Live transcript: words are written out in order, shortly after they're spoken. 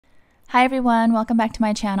Hi everyone, welcome back to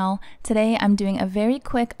my channel. Today I'm doing a very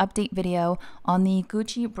quick update video on the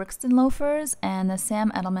Gucci Brixton Loafers and the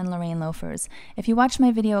Edelman Lorraine Loafers. If you watched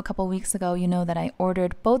my video a couple weeks ago, you know that I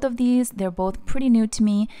ordered both of these. They're both pretty new to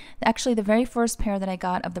me. Actually, the very first pair that I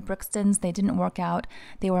got of the Brixtons, they didn't work out.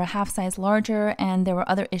 They were a half size larger and there were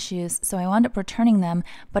other issues, so I wound up returning them,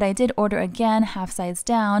 but I did order again half size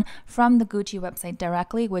down from the Gucci website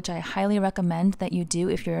directly, which I highly recommend that you do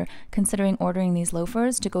if you're considering ordering these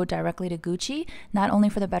loafers, to go directly to Gucci, not only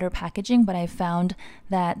for the better packaging, but I found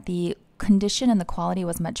that the condition and the quality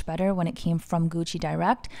was much better when it came from Gucci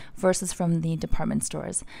direct versus from the department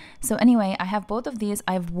stores. So anyway, I have both of these.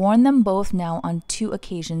 I've worn them both now on 2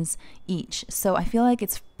 occasions each. So I feel like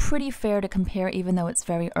it's pretty fair to compare, even though it's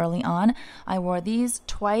very early on. I wore these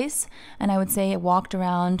twice, and I would say it walked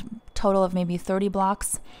around total of maybe 30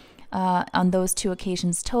 blocks on those 2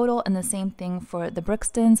 occasions total, and the same thing for the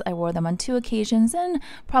Brixtons. I wore them on 2 occasions and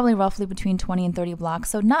probably roughly between 20 and 30 blocks,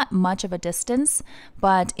 so not much of a distance,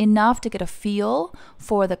 but enough to get a feel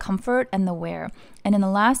for the comfort and the wear. And in the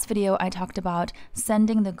last video, I talked about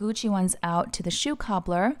sending the Gucci ones out to the shoe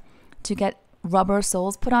cobbler to get rubber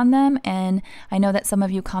soles put on them, and I know that some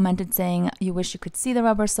of you commented saying you wish you could see the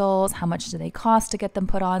rubber soles, how much do they cost to get them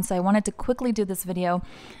put on. So I wanted to quickly do this video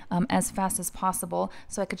as fast as possible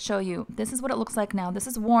so I could show you. This is what it looks like now. This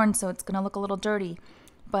is worn, so it's gonna look a little dirty,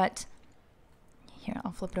 but here,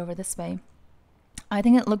 I'll flip it over this way. I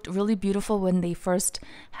think it looked really beautiful when they first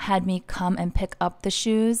had me come and pick up the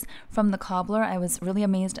shoes from the cobbler. I was really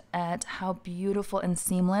amazed at how beautiful and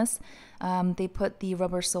seamless they put the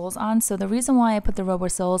rubber soles on. So the reason why I put the rubber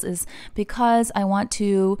soles is because I want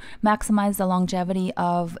to maximize the longevity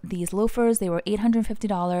of these loafers. They were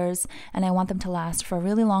 $850 and I want them to last for a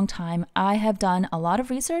really long time. I have done a lot of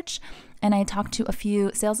research and I talked to a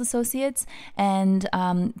few sales associates, and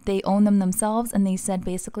they own them themselves, and they said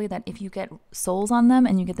basically that if you get soles on them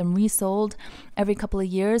and you get them resoled every couple of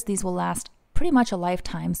years, these will last pretty much a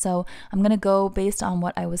lifetime. So I'm gonna go based on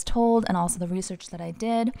what I was told and also the research that I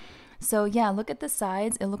did. So yeah, look at the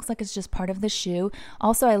sides. It looks like it's just part of the shoe.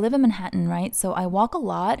 Also, I live in Manhattan, right? So I walk a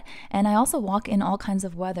lot, and I also walk in all kinds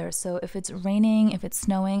of weather. So if it's raining, if it's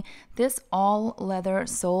snowing, this all leather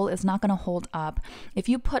sole is not gonna hold up. If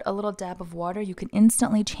you put a little dab of water, you can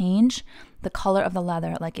instantly change the color of the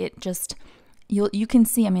leather. Like it just, you can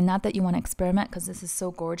see, I mean, not that you wanna experiment because this is so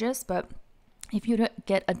gorgeous, but if you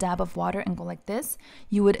get a dab of water and go like this,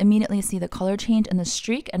 you would immediately see the color change and the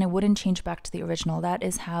streak, and it wouldn't change back to the original. That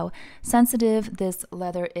is how sensitive this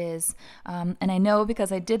leather is. And I know because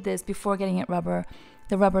I did this before getting it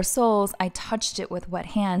the rubber soles, I touched it with wet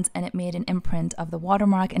hands and it made an imprint of the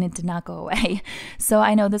watermark and it did not go away. So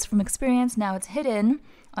I know this from experience. Now it's hidden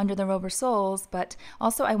under the rubber soles, but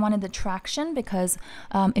also I wanted the traction because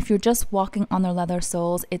if you're just walking on their leather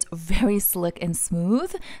soles, it's very slick and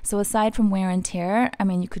smooth. So aside from wear and tear, I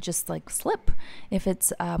mean, you could just like slip if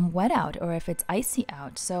it's wet out or if it's icy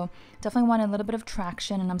out. So definitely wanted a little bit of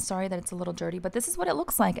traction, and I'm sorry that it's a little dirty, but this is what it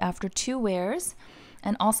looks like after 2 wears.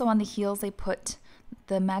 And also on the heels, they put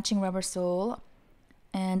the matching rubber sole,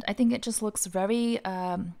 and I think it just looks very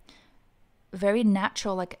very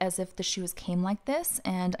natural, like as if the shoes came like this.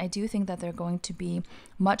 And I do think that they're going to be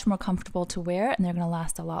much more comfortable to wear, and they're going to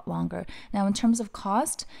last a lot longer. Now, in terms of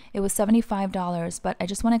cost, it was $75, but I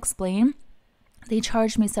just want to explain. They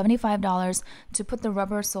charged me $75 to put the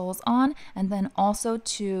rubber soles on, and then also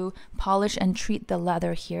to polish and treat the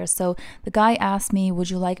leather here. So the guy asked me, would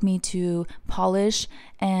you like me to polish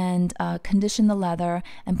and condition the leather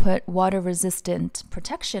and put water resistant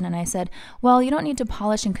protection? And I said, well, you don't need to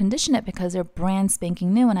polish and condition it because they're brand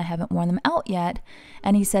spanking new and I haven't worn them out yet.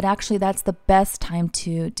 And he said, actually, that's the best time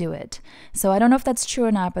to do it. So I don't know if that's true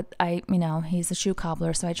or not, but he's a shoe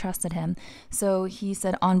cobbler, so I trusted him. So he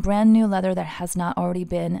said, on brand new leather that has not already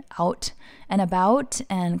been out and about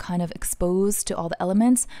and kind of exposed to all the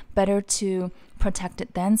elements, better to protect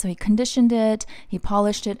it then. So he conditioned it, he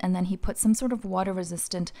polished it, and then he put some sort of water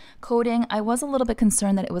resistant coating. I was a little bit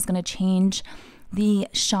concerned that it was going to change the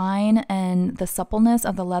shine and the suppleness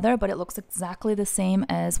of the leather, but it looks exactly the same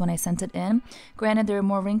as when I sent it in. Granted, there are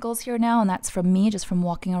more wrinkles here now, and that's from me, just from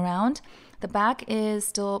walking around. The back is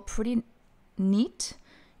still pretty neat.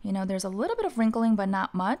 You know, there's a little bit of wrinkling, but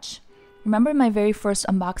not much. Remember in my very first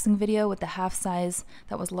unboxing video with the half size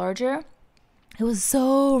that was larger? It was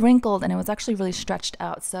so wrinkled and it was actually really stretched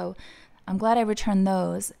out. So I'm glad I returned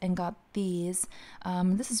those and got these.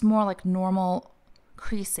 This is more like normal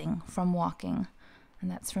creasing from walking.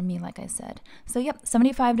 And that's for me, like I said. So yep,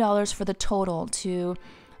 $75 for the total to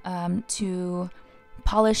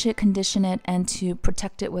polish it, condition it, and to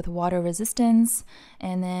protect it with water resistance,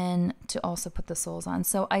 and then to also put the soles on.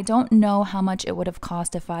 So I don't know how much it would have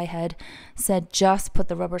cost if I had said just put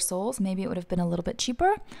the rubber soles. Maybe it would have been a little bit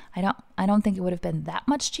cheaper. I don't think it would have been that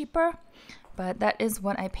much cheaper, but that is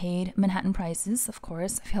what I paid. Manhattan prices, of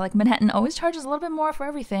course. I feel like Manhattan always charges a little bit more for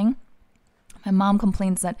everything. My mom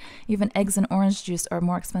complains that even eggs and orange juice are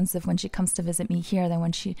more expensive when she comes to visit me here than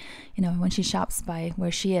when she, when she shops by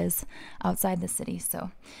where she is outside the city.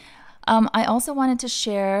 So I also wanted to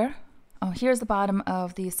share, here's the bottom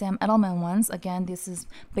of the Sam Edelman ones. Again, this is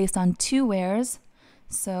based on 2 wears.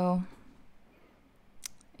 So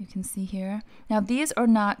you can see here. Now these are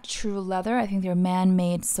not true leather. I think they're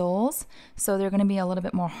man-made soles. So they're going to be a little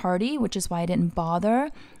bit more hardy, which is why I didn't bother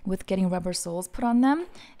with getting rubber soles put on them.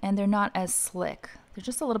 And they're not as slick. They're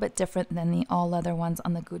just a little bit different than the all leather ones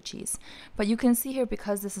on the Gucci's. But you can see here,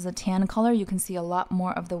 because this is a tan color, you can see a lot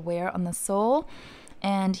more of the wear on the sole.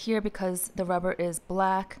 And here, because the rubber is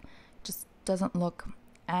black, just doesn't look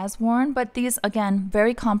as worn. But these, again,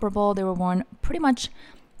 very comparable. They were worn pretty much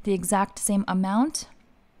the exact same amount.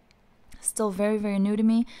 Still very, very new to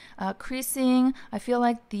me. Creasing, I feel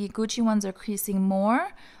like the Gucci ones are creasing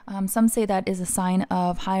more. Some say that is a sign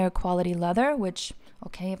of higher quality leather, which,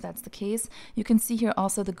 okay, if that's the case. You can see here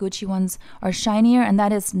also the Gucci ones are shinier, and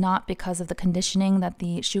that is not because of the conditioning that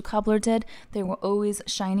the shoe cobbler did. They were always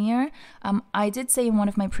shinier. I did say in one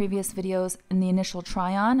of my previous videos in the initial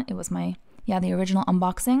try-on, it was the original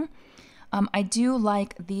unboxing, I do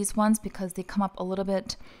like these ones because they come up a little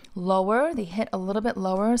bit lower. They hit a little bit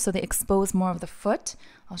lower, so they expose more of the foot.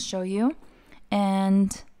 I'll show you.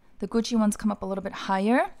 And the Gucci ones come up a little bit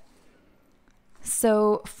higher.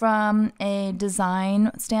 So from a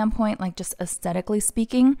design standpoint, like just aesthetically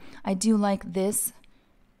speaking, I do like this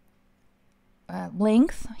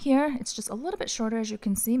length here. It's just a little bit shorter, as you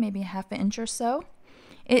can see, maybe a ½ inch or so.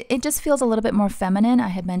 It just feels a little bit more feminine. I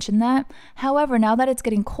had mentioned that. However, now that it's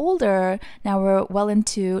getting colder, now we're well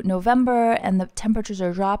into November and the temperatures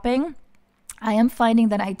are dropping, I am finding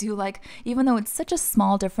that I do like, even though it's such a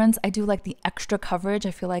small difference, I do like the extra coverage.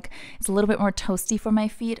 I feel like it's a little bit more toasty for my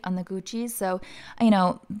feet on the Gucci's. So,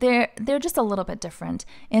 they're just a little bit different.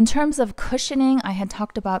 In terms of cushioning, I had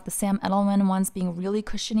talked about the Sam Edelman ones being really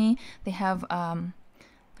cushiony. They have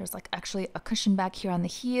there's like actually a cushion back here on the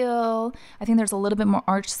heel. I think there's a little bit more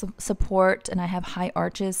arch support, and I have high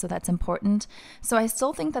arches, so that's important. So I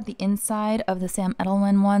still think that the inside of the Sam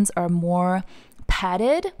Edelman ones are more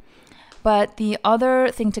padded. But the other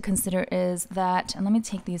thing to consider is that, and let me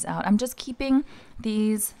take these out. I'm just keeping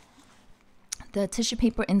the tissue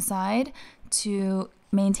paper inside to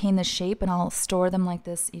maintain the shape, and I'll store them like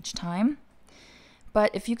this each time. But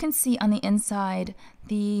if you can see on the inside,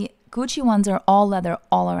 the Gucci ones are all leather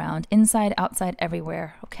all around, inside, outside,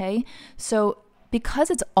 everywhere, okay? So because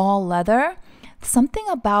it's all leather, something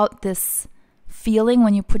about this feeling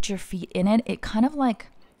when you put your feet in it, it kind of like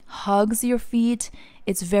hugs your feet.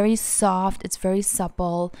 It's very soft, it's very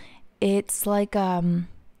supple. It's like, I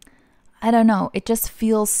don't know, it just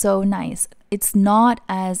feels so nice. It's not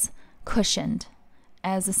as cushioned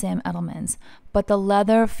as the Sam Edelman's, but the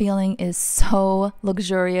leather feeling is so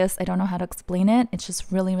luxurious. I don't know how to explain it. It's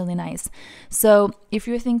just really, really nice. So if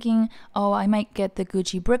you're thinking, oh, I might get the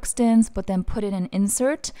Gucci Brixtons, but then put it in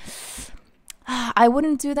insert, I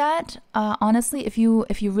wouldn't do that. Honestly, if you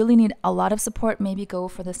really need a lot of support, maybe go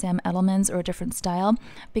for the Sam Edelman's or a different style,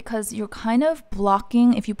 because you're kind of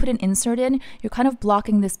blocking, if you put an insert in, you're kind of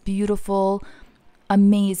blocking this beautiful,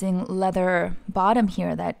 amazing leather bottom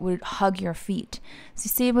here that would hug your feet. So you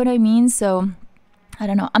see what I mean? So I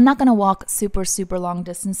don't know. I'm not going to walk super, super long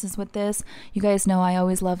distances with this. You guys know I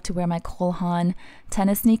always love to wear my Cole Haan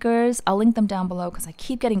tennis sneakers. I'll link them down below because I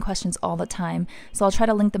keep getting questions all the time. So I'll try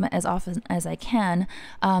to link them as often as I can.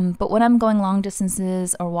 But when I'm going long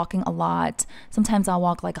distances or walking a lot, sometimes I'll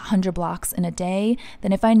walk like 100 blocks in a day.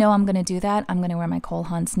 Then if I know I'm going to do that, I'm going to wear my Cole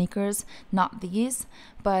Haan sneakers, not these.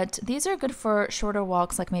 But these are good for shorter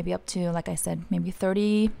walks, like maybe up to, like I said, maybe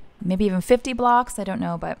 30, maybe even 50 blocks. I don't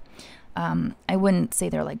know, but I wouldn't say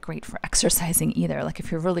they're like great for exercising either. Like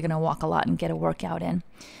if you're really going to walk a lot and get a workout in,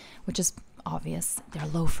 which is obvious, they're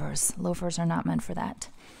loafers. Loafers are not meant for that.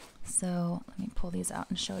 So let me pull these out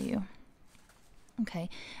and show you. Okay.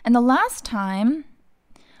 And the last time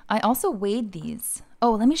I also weighed these.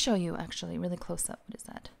 Oh, let me show you actually really close up. What is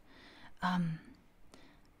that?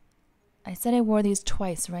 I said I wore these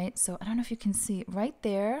twice, right? So I don't know if you can see right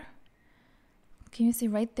there. Can you see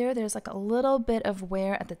right there? There's like a little bit of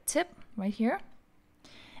wear at the tip right here.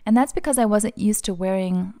 And that's because I wasn't used to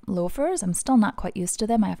wearing loafers. I'm still not quite used to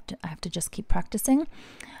them. I have to just keep practicing.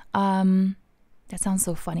 That sounds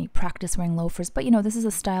so funny, practice wearing loafers. But you know, this is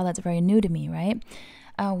a style that's very new to me, right?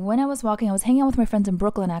 When I was walking, I was hanging out with my friends in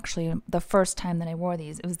Brooklyn actually the first time that I wore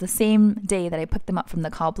these. It was the same day that I picked them up from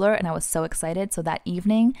the cobbler, and I was so excited. So that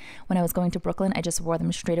evening when I was going to Brooklyn, I just wore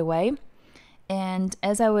them straight away. And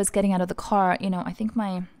as I was getting out of the car, you know, I think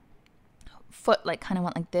my foot like kind of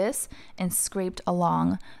went like this and scraped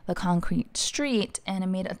along the concrete street, and it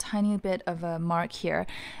made a tiny bit of a mark here.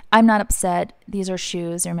 I'm not upset. These are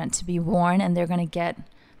shoes. They're meant to be worn and they're going to get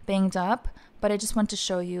banged up, but I just want to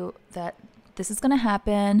show you that this is going to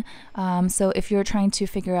happen. So if you're trying to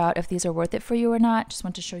figure out if these are worth it for you or not, just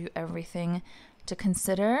want to show you everything to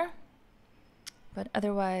consider. But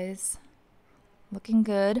otherwise, looking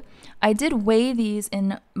good. I did weigh these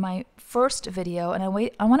in my first video, and I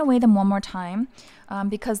want to weigh them one more time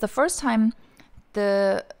because the first time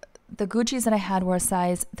the Gucci's that I had were a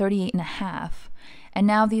size 38.5, and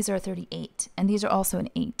now these are 38, and these are also an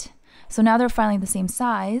 8. So now they're finally the same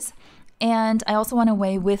size. And I also want to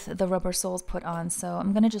weigh with the rubber soles put on. So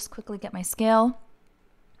I'm going to just quickly get my scale.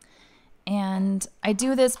 And I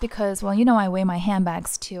do this because, well, you know, I weigh my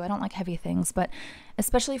handbags too. I don't like heavy things, but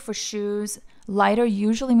especially for shoes, lighter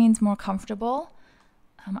usually means more comfortable.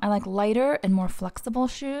 I like lighter and more flexible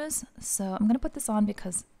shoes. So I'm going to put this on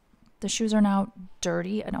because the shoes are now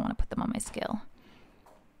dirty. I don't want to put them on my scale.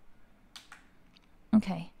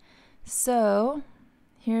 Okay, so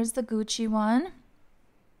here's the Gucci one.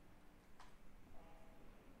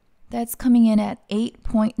 That's coming in at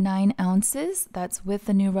 8.9 ounces. That's with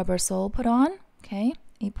the new rubber sole put on. Okay,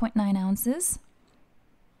 8.9 ounces.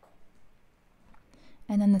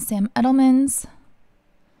 And then the Sam Edelman's,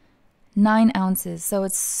 9 ounces. So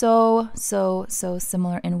it's so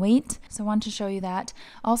similar in weight. So I wanted to show you that.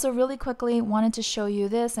 Also, really quickly, wanted to show you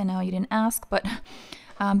this. I know you didn't ask, but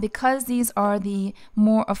because these are the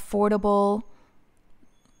more affordable,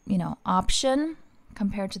 you know, option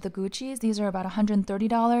compared to the Gucci's. These are about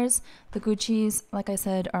 $130. The Gucci's, like I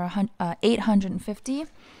said, are $850.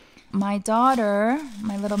 My daughter,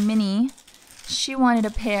 my little mini, she wanted a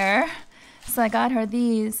pair, so I got her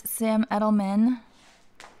these Sam Edelman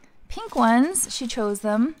pink ones. She chose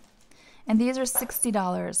them, and these are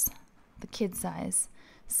 $60, the kid size.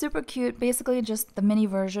 Super cute, basically just the mini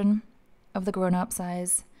version of the grown-up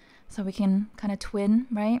size, so we can kind of twin,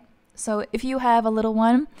 right? So if you have a little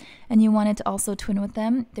one and you wanted to also twin with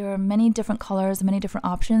them, there are many different colors, many different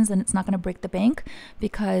options, and it's not going to break the bank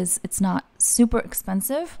because it's not super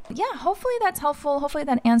expensive. Yeah, hopefully that's helpful. Hopefully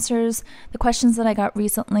that answers the questions that I got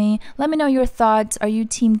recently. Let me know your thoughts. Are you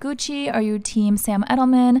team Gucci? Are you team Sam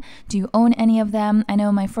Edelman? Do you own any of them? I know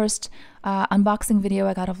in my first unboxing video,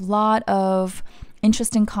 I got a lot of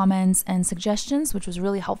interesting comments and suggestions, which was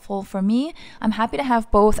really helpful for me. I'm happy to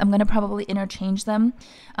have both. I'm going to probably interchange them.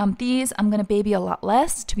 These I'm going to baby a lot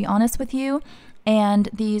less, to be honest with you, and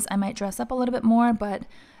these I might dress up a little bit more, but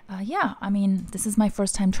yeah, I mean, this is my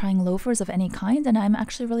first time trying loafers of any kind, and I'm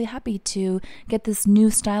actually really happy to get this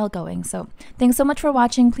new style going. So thanks so much for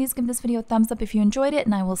watching. Please give this video a thumbs up if you enjoyed it,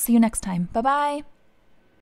 and I will see you next time. Bye bye.